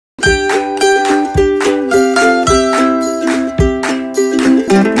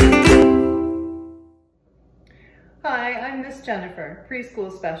is Jennifer,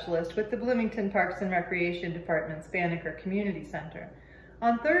 preschool specialist with the Bloomington Parks and Recreation Department's Banneker Community Center.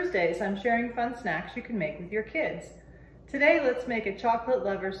 On Thursdays, I'm sharing fun snacks you can make with your kids. Today, let's make a chocolate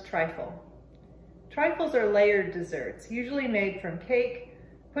lover's trifle. Trifles are layered desserts, usually made from cake,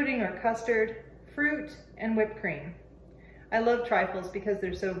 pudding or custard, fruit, and whipped cream. I love trifles because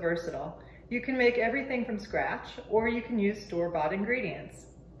they're so versatile. You can make everything from scratch, or you can use store-bought ingredients.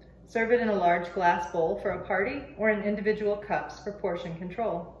 Serve it in a large glass bowl for a party or in individual cups for portion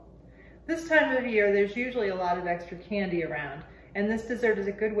control. This time of year, there's usually a lot of extra candy around, and this dessert is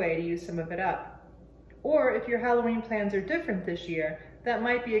a good way to use some of it up. Or if your Halloween plans are different this year, that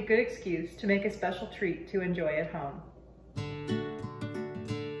might be a good excuse to make a special treat to enjoy at home.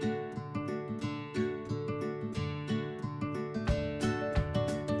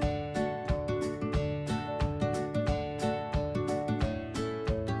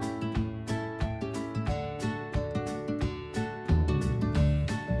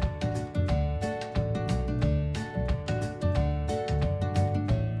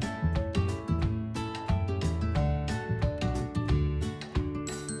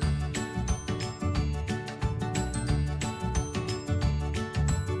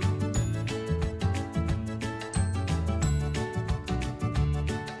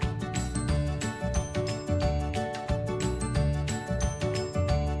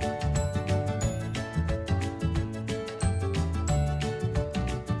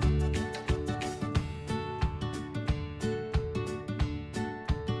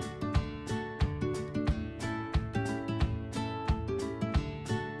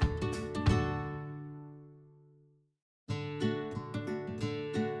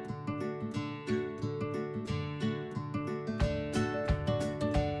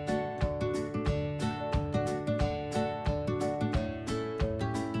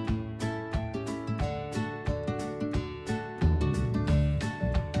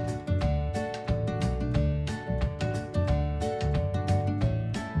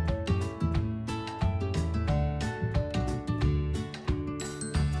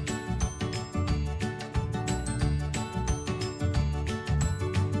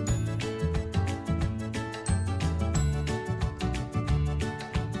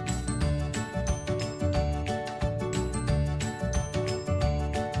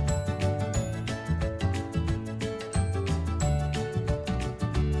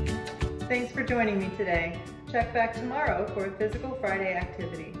 Thanks for joining me today. Check back tomorrow for a Physical Friday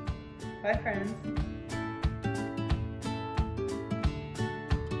activity. Bye, friends.